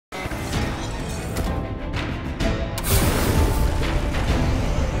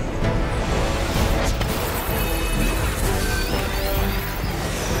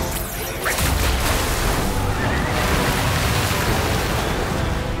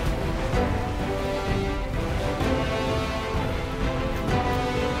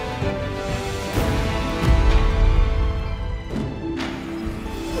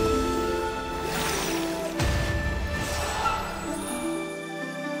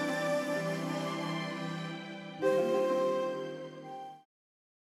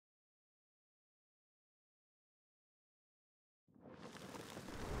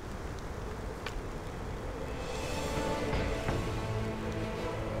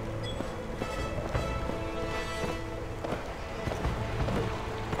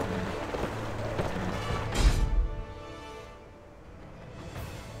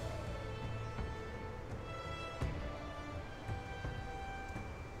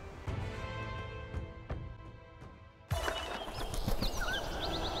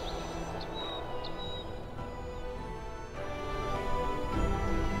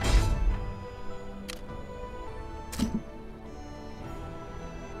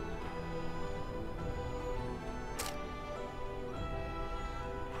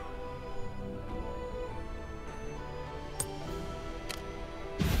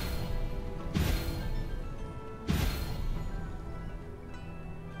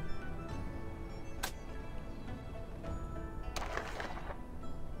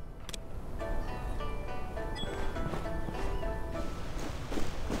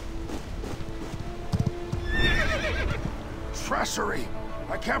trashery!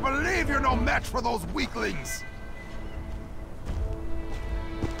 I can't believe you're no match for those weaklings!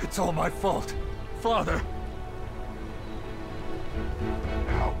 It's all my fault, Father.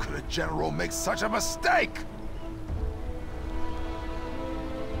 How could a general make such a mistake?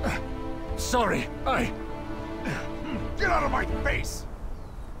 Sorry, Get out of my face!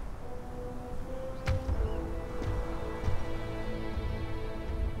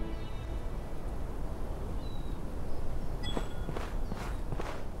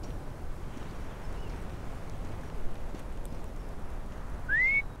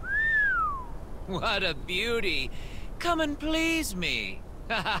 What a beauty! Come and please me!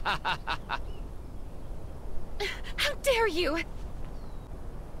 How dare you!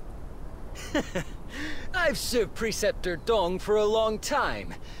 I've served Preceptor Dong for a long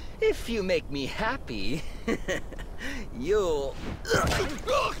time. If you make me happy, you'll...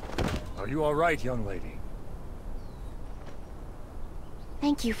 Are you all right, young lady?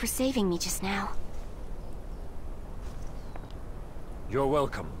 Thank you for saving me just now. You're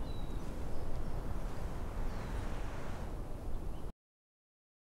welcome.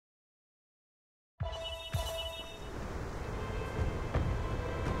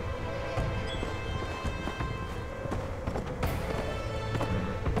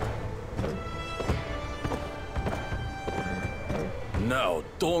 Now,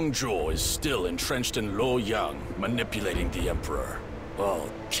 Dongzhuo is still entrenched in Luoyang, manipulating the Emperor. I'll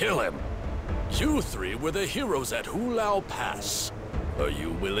kill him. You three were the heroes at Hulao Pass. Are you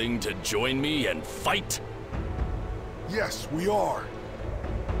willing to join me and fight? Yes, we are.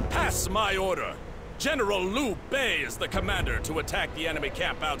 Pass my order. General Liu Bei is the commander to attack the enemy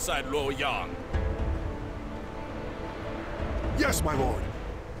camp outside Luoyang. Yes, my lord.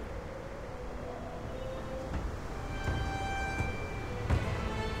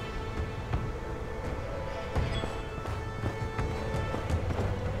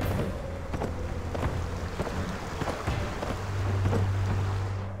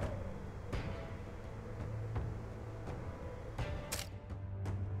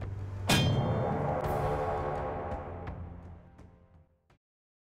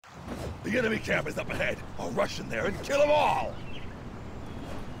 The enemy camp is up ahead. I'll rush in there and kill them all!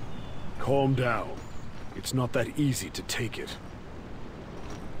 Calm down. It's not that easy to take it.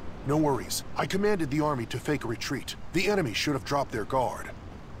 No worries. I commanded the army to fake a retreat. The enemy should have dropped their guard.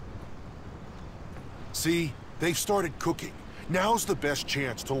 See? They've started cooking. Now's the best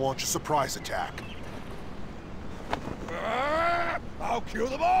chance to launch a surprise attack. I'll kill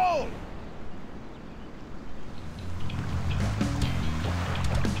them all!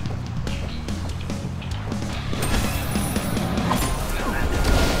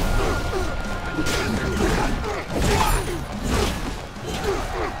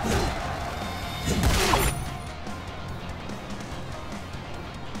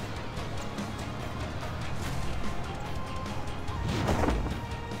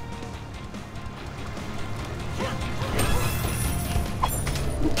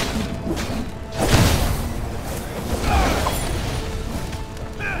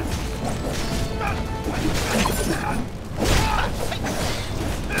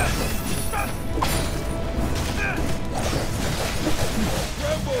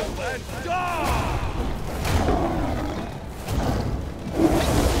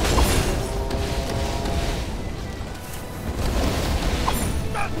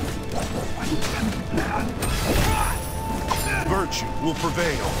 Virtue will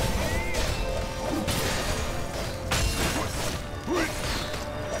prevail.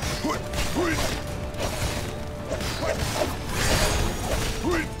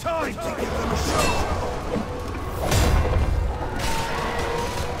 Time to give them a show!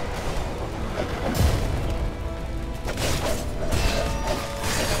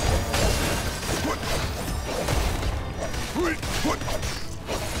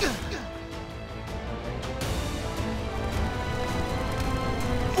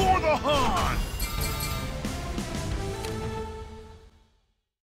 For the Han!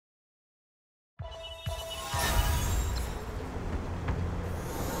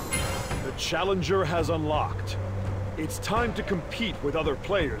 The challenger has unlocked. It's time to compete with other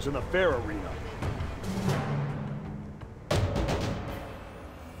players in the fair arena.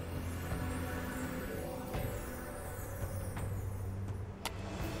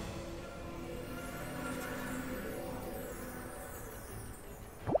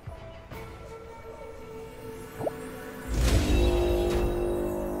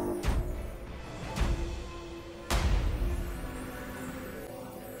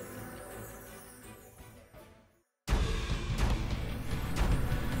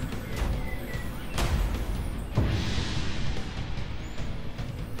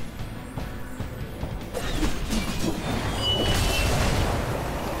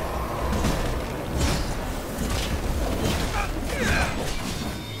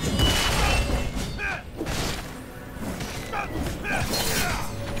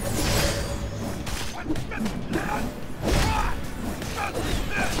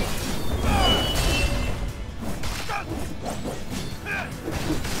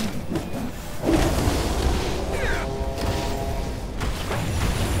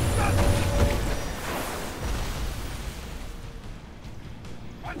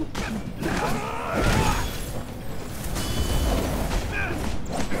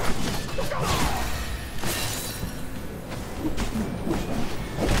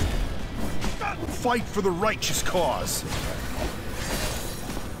 Fight for the righteous cause.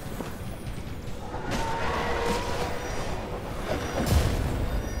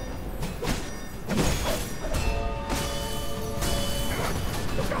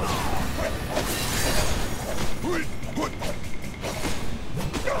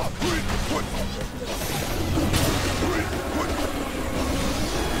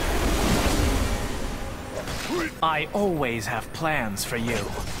 I always have plans for you.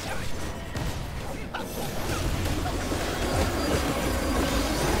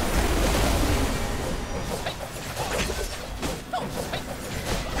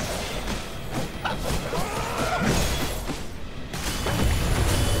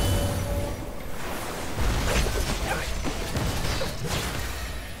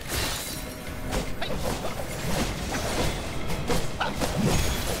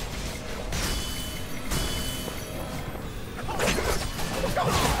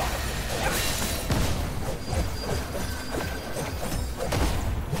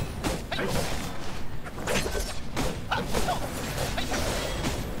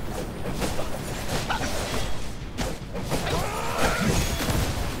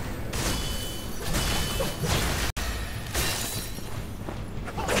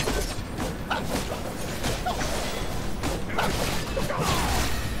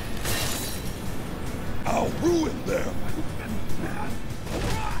 I'll ruin them!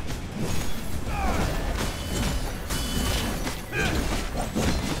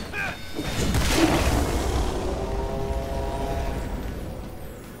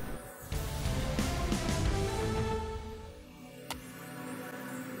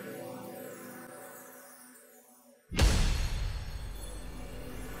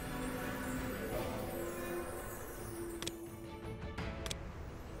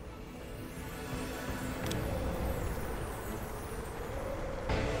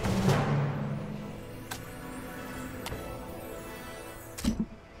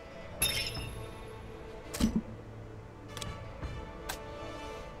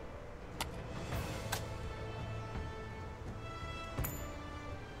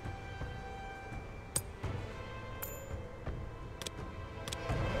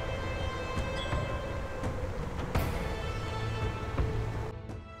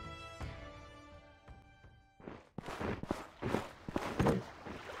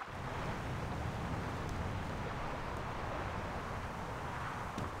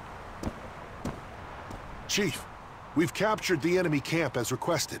 Chief, we've captured the enemy camp as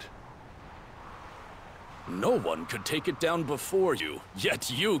requested. No one could take it down before you,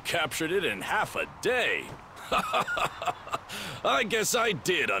 yet you captured it in half a day. I guess I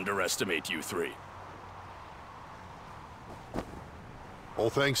did underestimate you three. All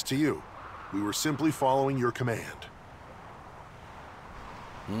thanks to you. We were simply following your command.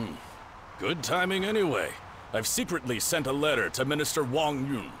 Good timing anyway. I've secretly sent a letter to Minister Wang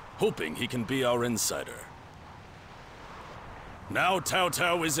Yun, hoping he can be our insider. Now Cao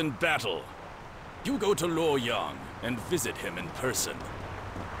Cao is in battle. You go to Luoyang and visit him in person.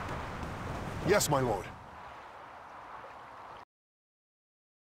 Yes, my lord.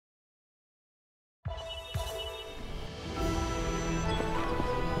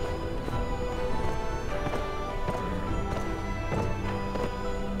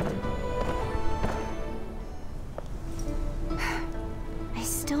 I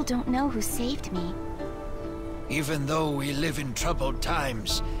still don't know who saved me. Even though we live in troubled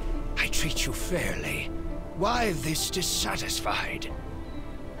times, I treat you fairly. Why this dissatisfied?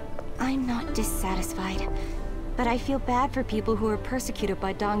 I'm not dissatisfied, but I feel bad for people who are persecuted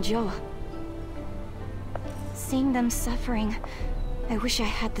by Dong Zhuo. Seeing them suffering, I wish I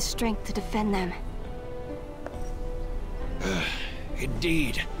had the strength to defend them.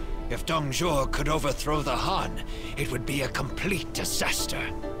 Indeed, if Dong Zhuo could overthrow the Han, it would be a complete disaster.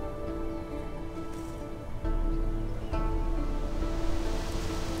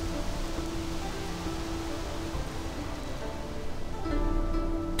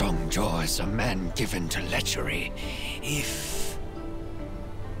 Dong Zhuo is a man given to lechery. If...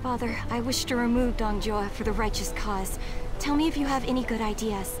 Father, I wish to remove Dong Zhuo for the righteous cause. Tell me if you have any good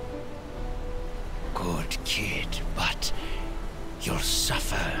ideas. Good kid, but you'll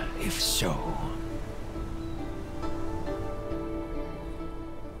suffer if so.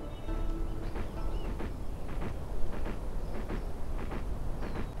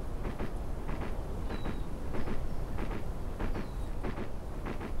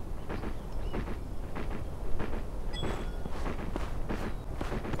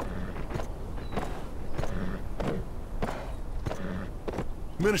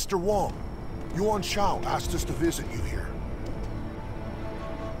 Minister Wong, Yuan Shao asked us to visit you here.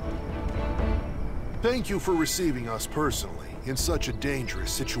 Thank you for receiving us personally in such a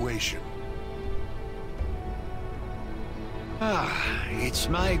dangerous situation. Ah, it's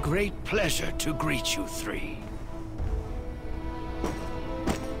my great pleasure to greet you three.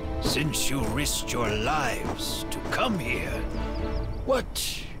 Since you risked your lives to come here,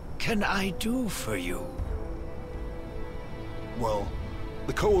 what can I do for you? Well,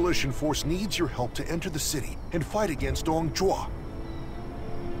 the Coalition force needs your help to enter the city and fight against Dong Zhuo.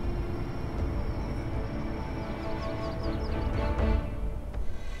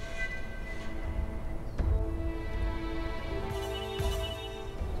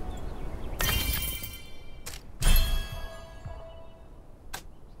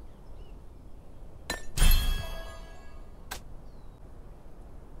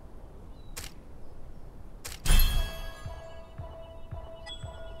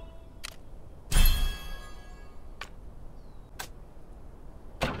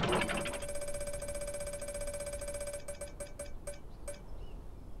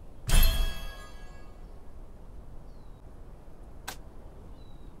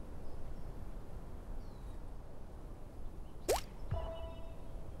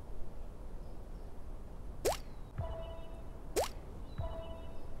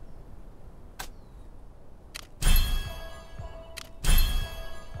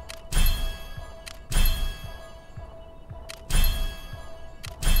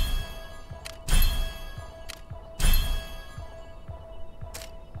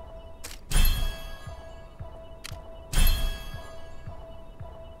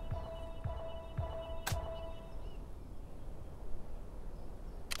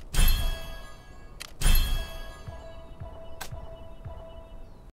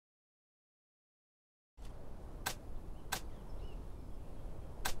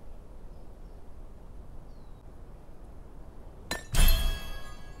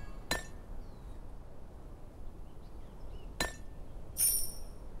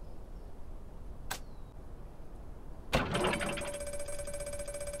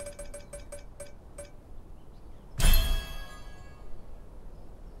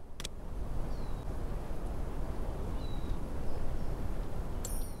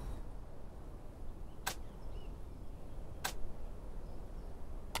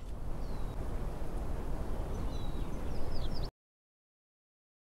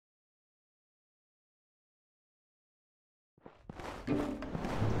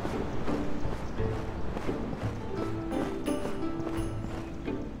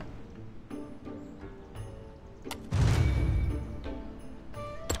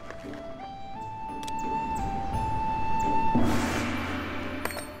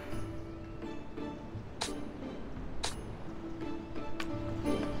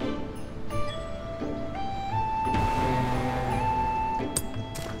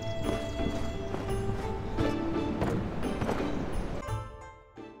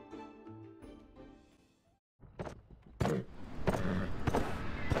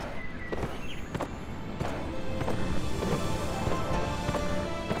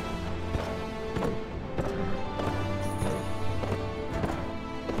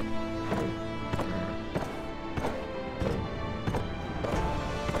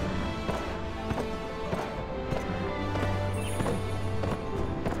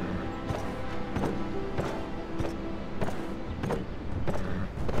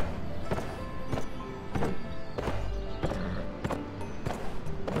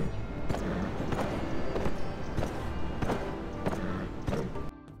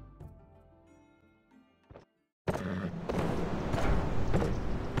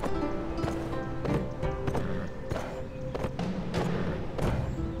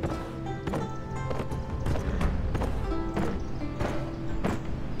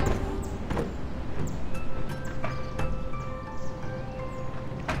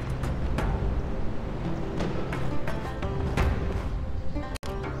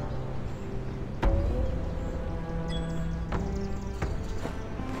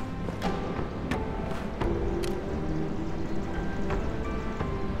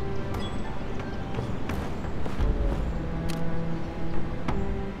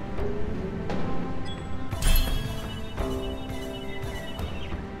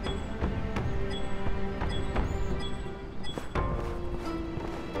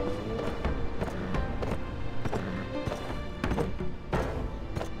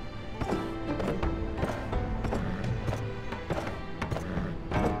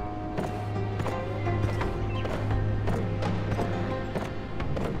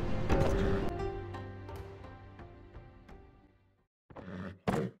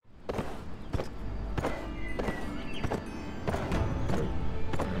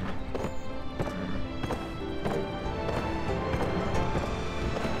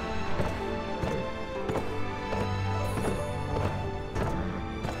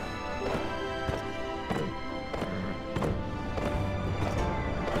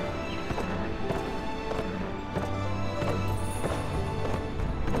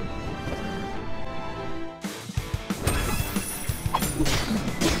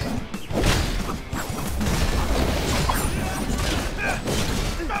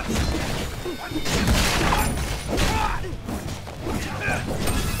 I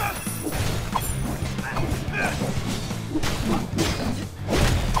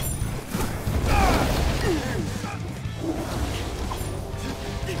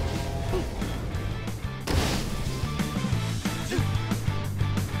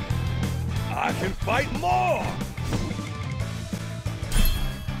can fight more!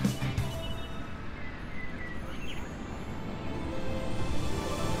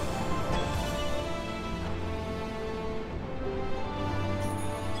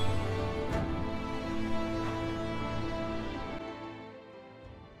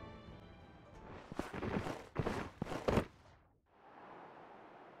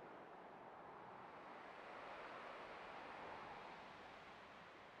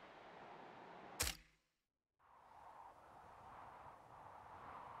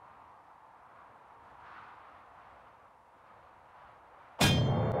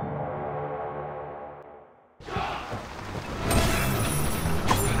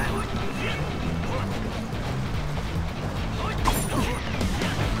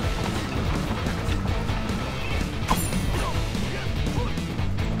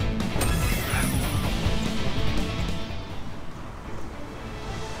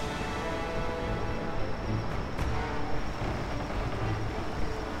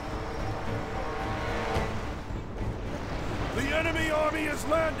 The enemy army is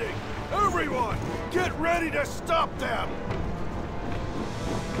landing! Everyone, get ready to stop them!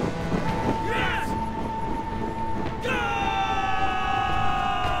 Yes! Go!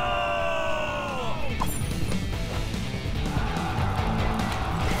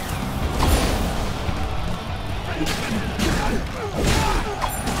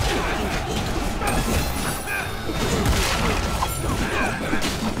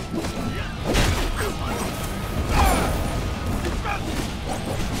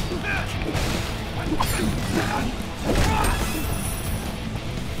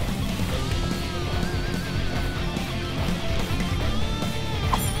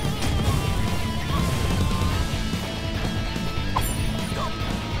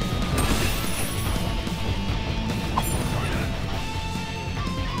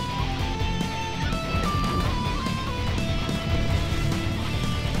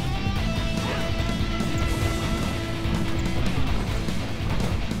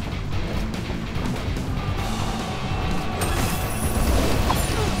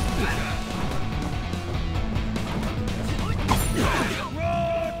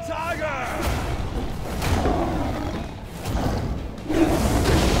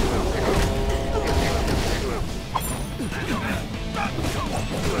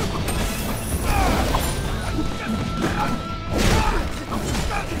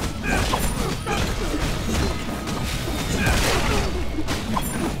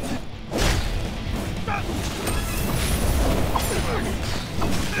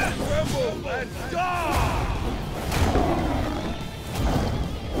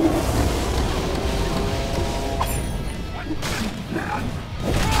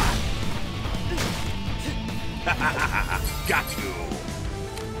 Got you!